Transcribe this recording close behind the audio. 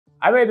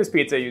I made this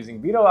pizza using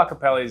Vito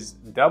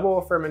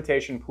double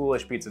fermentation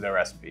Poolish pizza dough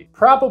recipe.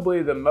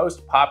 Probably the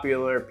most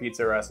popular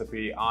pizza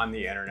recipe on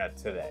the internet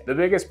today. The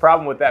biggest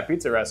problem with that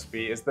pizza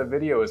recipe is the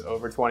video is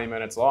over 20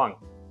 minutes long.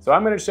 So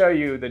I'm gonna show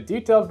you the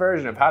detailed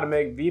version of how to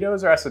make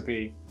Vito's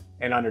recipe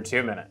in under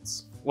 2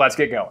 minutes. Let's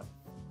get going.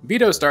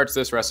 Vito starts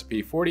this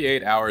recipe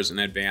 48 hours in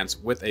advance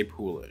with a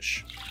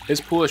Poolish. His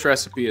Poolish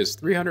recipe is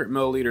 300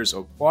 milliliters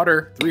of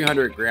water,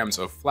 300 grams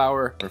of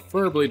flour,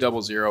 preferably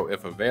 00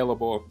 if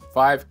available,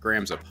 5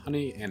 grams of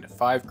honey, and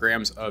 5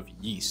 grams of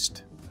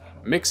yeast.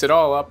 Mix it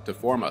all up to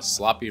form a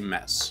sloppy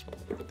mess.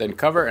 Then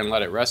cover and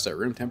let it rest at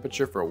room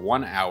temperature for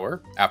 1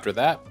 hour. After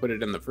that, put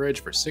it in the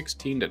fridge for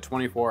 16 to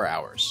 24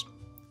 hours.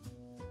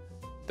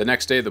 The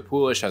next day, the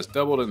Poolish has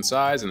doubled in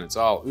size and it's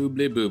all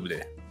oobly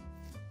boobly.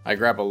 I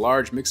grab a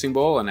large mixing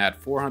bowl and add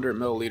 400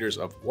 milliliters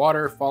of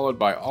water, followed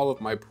by all of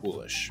my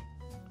Poolish.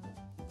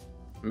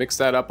 Mix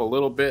that up a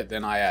little bit,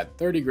 then I add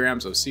 30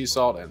 grams of sea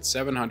salt and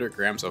 700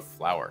 grams of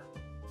flour.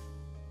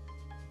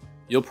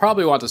 You'll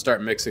probably want to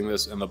start mixing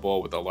this in the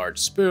bowl with a large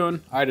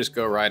spoon. I just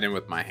go right in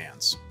with my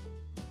hands.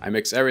 I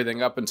mix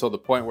everything up until the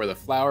point where the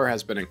flour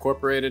has been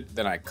incorporated,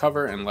 then I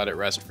cover and let it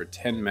rest for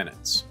 10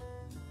 minutes.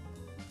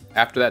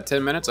 After that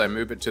 10 minutes, I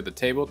move it to the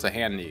table to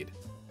hand knead.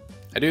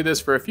 I do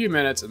this for a few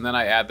minutes and then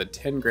I add the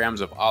 10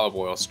 grams of olive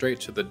oil straight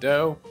to the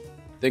dough,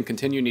 then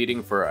continue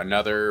kneading for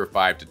another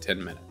 5 to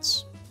 10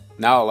 minutes.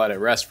 Now I'll let it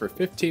rest for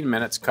 15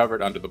 minutes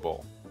covered under the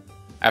bowl.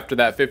 After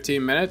that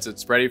 15 minutes,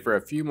 it's ready for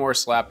a few more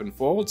slap and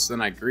folds,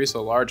 then I grease a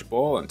large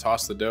bowl and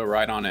toss the dough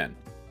right on in.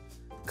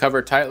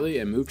 Cover tightly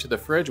and move to the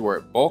fridge where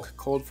it bulk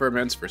cold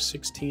ferments for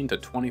 16 to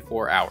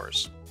 24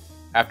 hours.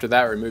 After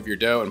that, remove your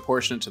dough and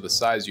portion it to the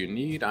size you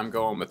need. I'm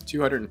going with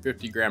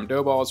 250 gram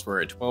dough balls for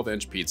a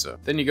 12-inch pizza.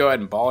 Then you go ahead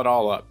and ball it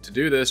all up. To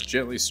do this,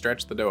 gently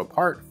stretch the dough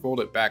apart,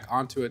 fold it back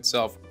onto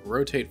itself,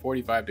 rotate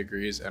 45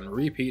 degrees, and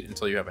repeat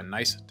until you have a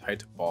nice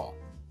tight ball.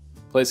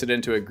 Place it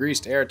into a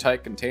greased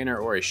airtight container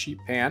or a sheet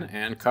pan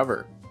and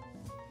cover.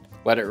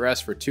 Let it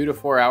rest for 2 to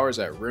 4 hours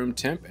at room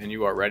temp and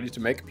you are ready to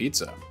make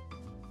pizza.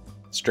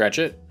 Stretch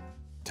it,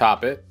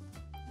 top it,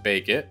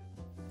 bake it.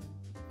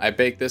 I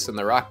baked this in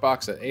the rock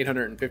box at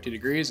 850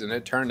 degrees and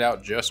it turned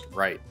out just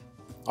right.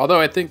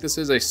 Although I think this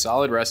is a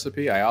solid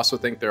recipe, I also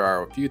think there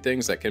are a few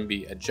things that can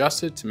be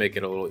adjusted to make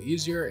it a little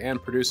easier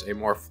and produce a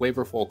more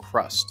flavorful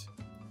crust.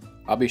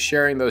 I'll be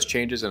sharing those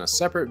changes in a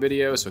separate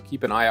video, so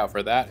keep an eye out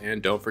for that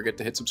and don't forget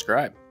to hit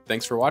subscribe.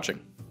 Thanks for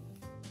watching.